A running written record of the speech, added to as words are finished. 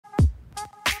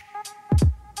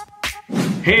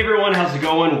Hey everyone, how's it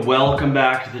going? Welcome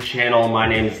back to the channel. My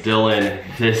name is Dylan.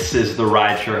 This is the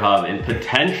Rideshare Hub, and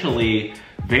potentially,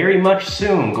 very much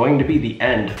soon, going to be the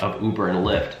end of Uber and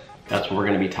Lyft. That's what we're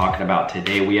gonna be talking about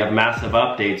today. We have massive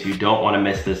updates. You don't wanna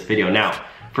miss this video. Now,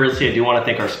 firstly, I do wanna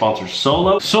thank our sponsor,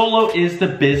 Solo. Solo is the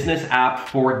business app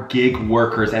for gig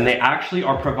workers, and they actually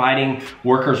are providing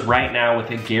workers right now with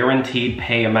a guaranteed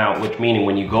pay amount, which meaning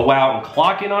when you go out and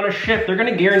clock in on a shift, they're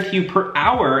gonna guarantee you per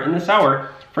hour, in this hour,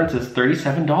 for instance,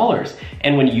 $37.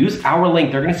 And when you use our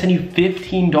link, they're gonna send you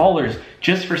 $15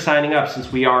 just for signing up, since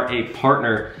we are a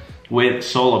partner with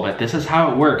Solo. But this is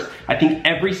how it works. I think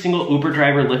every single Uber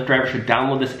driver, Lyft driver should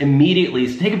download this immediately.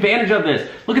 So take advantage of this.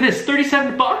 Look at this,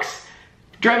 37 bucks.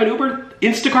 Driving Uber,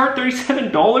 Instacart,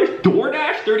 $37.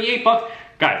 DoorDash, 38 bucks.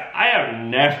 Guys, I have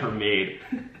never made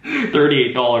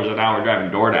 $38 an hour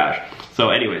driving DoorDash. So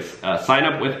anyways, sign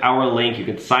up with our link. You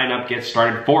can sign up, get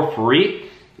started for free.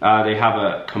 They have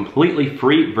a completely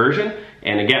free version.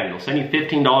 And again, they'll send you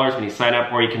 $15 when you sign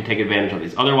up, or you can take advantage of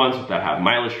these other ones that have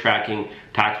mileage tracking,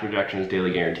 tax projections,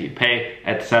 daily guaranteed pay,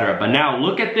 etc. But now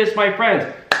look at this, my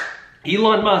friends.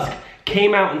 Elon Musk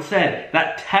came out and said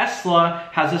that Tesla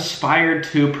has aspired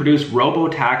to produce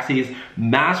robo-taxis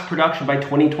mass production by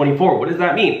 2024. What does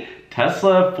that mean?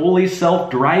 Tesla fully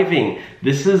self-driving.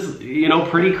 This is,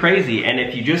 pretty crazy. And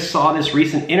if you just saw this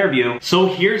recent interview, so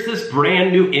here's this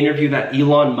brand new interview that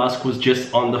Elon Musk was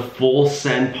just on the Full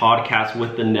Send podcast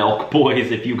with the Nelk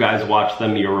boys. If you guys watch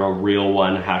them, you're a real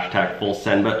one, hashtag Full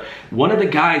Send. But one of the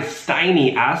guys,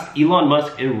 Steiny, asked Elon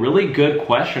Musk a really good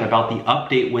question about the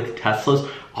update with Tesla's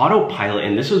autopilot.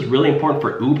 And this was really important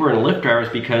for Uber and Lyft drivers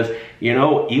because,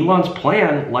 Elon's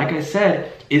plan, like I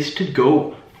said, is to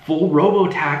go full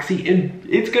robo-taxi, and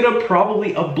it's gonna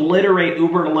probably obliterate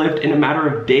Uber and Lyft in a matter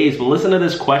of days. But listen to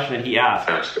this question that he asked.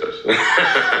 Ask us.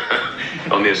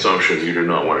 On the assumption you do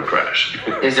not want to crash.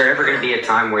 Is there ever gonna be a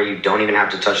time where you don't even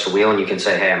have to touch the wheel and you can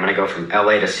say, hey, I'm gonna go from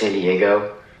LA to San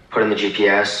Diego, put in the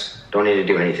GPS, don't need to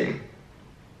do anything?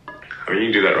 I mean,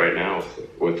 you can do that right now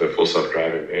with the full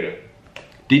self-driving beta.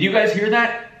 Did you guys hear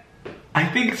that? I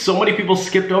think so many people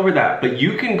skipped over that, but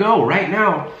you can go right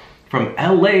now from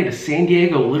LA to San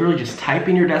Diego, literally just type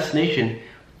in your destination,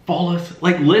 follow us.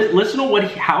 Like, listen to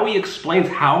how he explains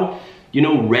how,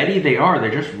 ready they are.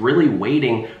 They're just really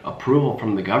waiting approval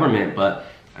from the government. But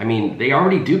I mean, they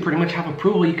already do pretty much have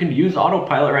approval. You can use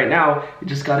autopilot right now. You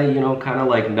just gotta, kind of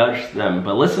like nudge them.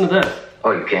 But listen to this.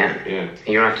 Oh, you can? Yeah. And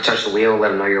you don't have to touch the wheel, let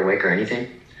them know you're awake or anything?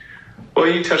 Well,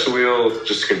 you touch the wheel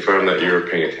just to confirm that you're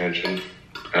paying attention.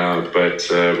 If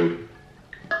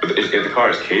the car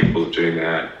is capable of doing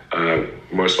that,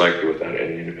 most likely without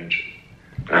any intervention.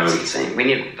 That's insane. We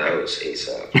need those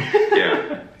ASAP.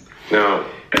 Yeah. No.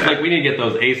 It's like we need to get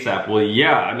those ASAP. Well,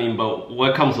 yeah, I mean, but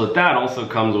what comes with that also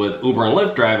comes with Uber and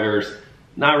Lyft drivers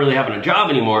not really having a job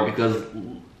anymore, because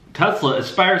Tesla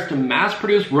aspires to mass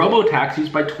produce robo-taxis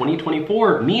by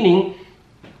 2024, meaning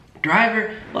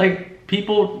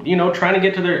people, trying to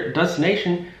get to their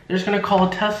destination, they're just gonna call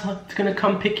a Tesla, it's gonna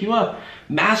come pick you up.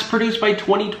 Mass produced by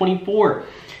 2024.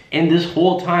 And this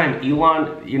whole time,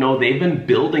 Elon, they've been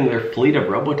building their fleet of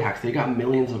robotaxis. They got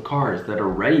millions of cars that are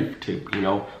ready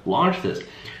to, launch this.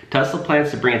 Tesla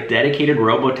plans to bring a dedicated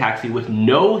robotaxi with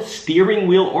no steering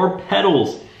wheel or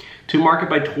pedals to market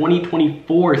by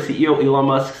 2024, CEO Elon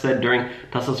Musk said during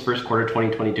Tesla's first quarter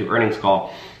 2022 earnings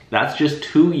call. That's just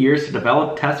 2 years to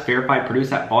develop, test, verify,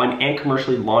 produce at volume, and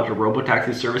commercially launch a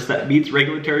robotaxi service that meets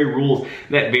regulatory rules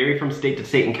that vary from state to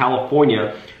state. In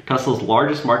California, Tesla's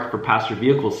largest market for passenger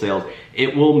vehicle sales,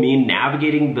 it will mean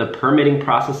navigating the permitting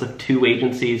process of 2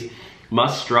 agencies.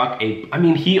 Musk struck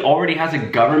he already has a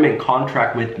government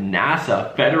contract with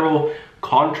NASA, federal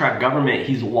contract government.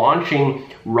 He's launching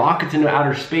rockets into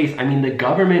outer space. The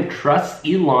government trusts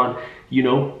Elon,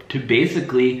 to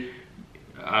basically,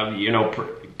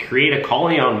 create a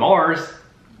colony on Mars.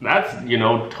 That's,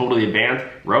 totally advanced.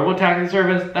 Robotaxi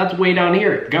service, that's way down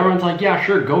here. The government's like, yeah,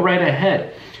 sure, go right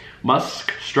ahead.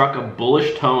 Musk struck a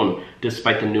bullish tone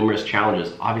despite the numerous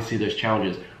challenges. Obviously, there's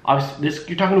challenges. Obviously,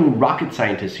 you're talking to a rocket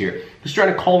scientist here. He's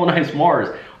trying to colonize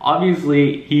Mars.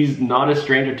 Obviously, he's not a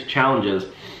stranger to challenges.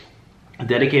 A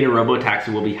dedicated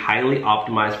robotaxi will be highly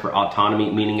optimized for autonomy,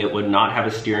 meaning it would not have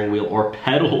a steering wheel or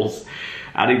pedals,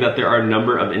 adding that there are a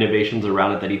number of innovations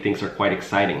around it that he thinks are quite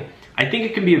exciting. I think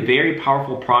it can be a very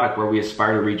powerful product where we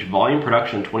aspire to reach volume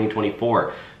production in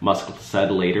 2024, Musk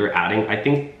said later, adding, I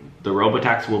think the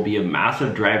robotaxi will be a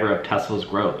massive driver of Tesla's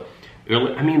growth.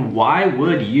 Why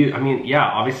would you? Yeah,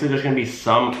 obviously there's gonna be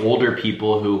some older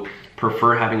people who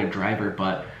prefer having a driver,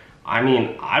 but I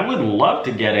mean, I would love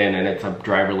to get in and it's a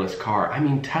driverless car. I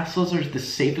mean, Teslas are the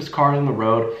safest cars on the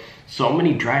road. So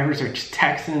many drivers are just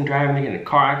texting and driving, they get into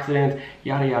car accidents,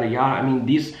 yada, yada, yada. I mean,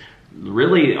 these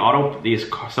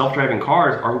self-driving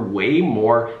cars are way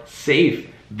more safe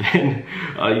than,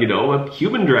 you know,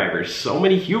 human drivers. So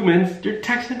many humans, they're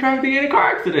texting and driving, they get into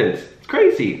car accidents. It's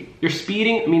crazy. They're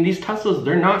speeding. I mean, these Teslas,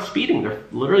 they're not speeding. They're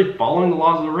literally following the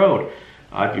laws of the road.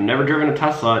 If you've never driven a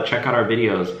Tesla, check out our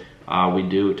videos. We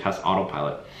do test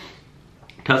autopilot.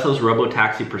 Tesla's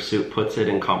robotaxi pursuit puts it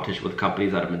in competition with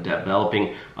companies that have been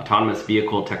developing autonomous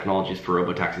vehicle technologies for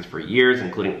robotaxis for years,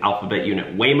 including Alphabet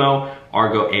Unit Waymo,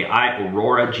 Argo AI,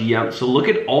 Aurora, GM. So look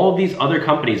at all these other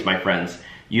companies, my friends.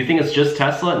 You think it's just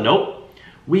Tesla? Nope.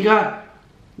 We got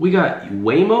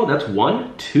Waymo, that's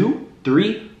 1, 2,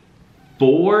 3,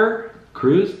 4,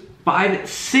 Cruise, 5,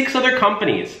 6 other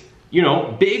companies. You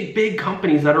know, big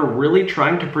companies that are really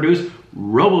trying to produce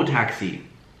robotaxi.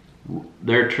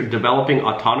 They're developing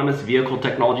autonomous vehicle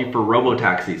technology for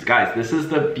robotaxis. Guys, this is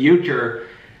the future,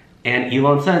 and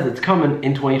Elon says it's coming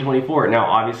in 2024. Now,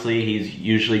 obviously, he's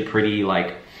usually pretty,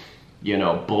 like, you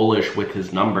know, bullish with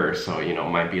his numbers, so, you know,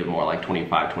 it might be more like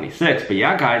 25, 26. But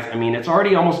yeah, guys, I mean, it's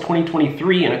already almost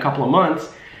 2023 in a couple of months.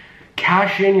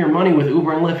 Cash in your money with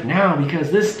Uber and Lyft now,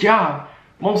 because this job,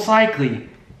 most likely,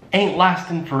 ain't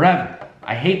lasting forever.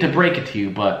 I hate to break it to you,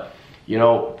 but, you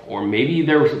know, or maybe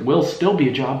there will still be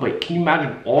a job, but can you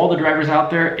imagine all the drivers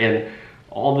out there and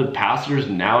all the passengers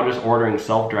now just ordering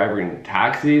self-driving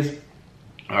taxis,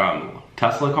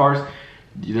 Tesla cars?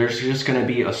 There's just gonna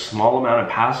be a small amount of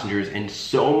passengers and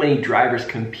so many drivers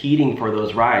competing for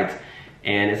those rides.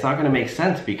 And it's not gonna make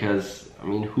sense because, I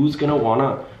mean, who's gonna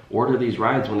wanna order these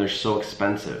rides when they're so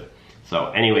expensive? So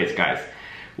anyways, guys,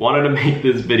 wanted to make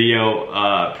this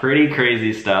video, pretty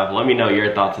crazy stuff. Let me know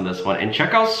your thoughts on this one. And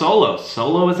check out Solo.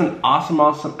 Solo is an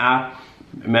awesome app.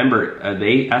 Remember,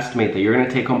 they estimate that you're gonna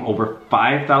take home over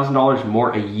 $5,000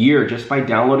 more a year just by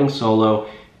downloading Solo.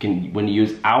 When you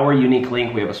use our unique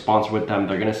link, we have a sponsor with them,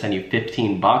 they're gonna send you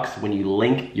 15 bucks when you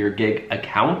link your gig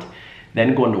account.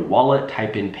 Then go into wallet,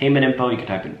 type in payment info. You can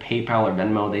type in PayPal or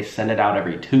Venmo. They send it out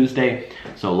every Tuesday.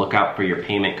 So look out for your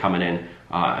payment coming in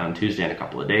on Tuesday in a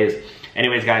couple of days.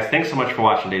 Anyways, guys, thanks so much for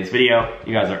watching today's video.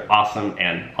 You guys are awesome,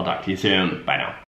 and I'll talk to you soon. Bye now.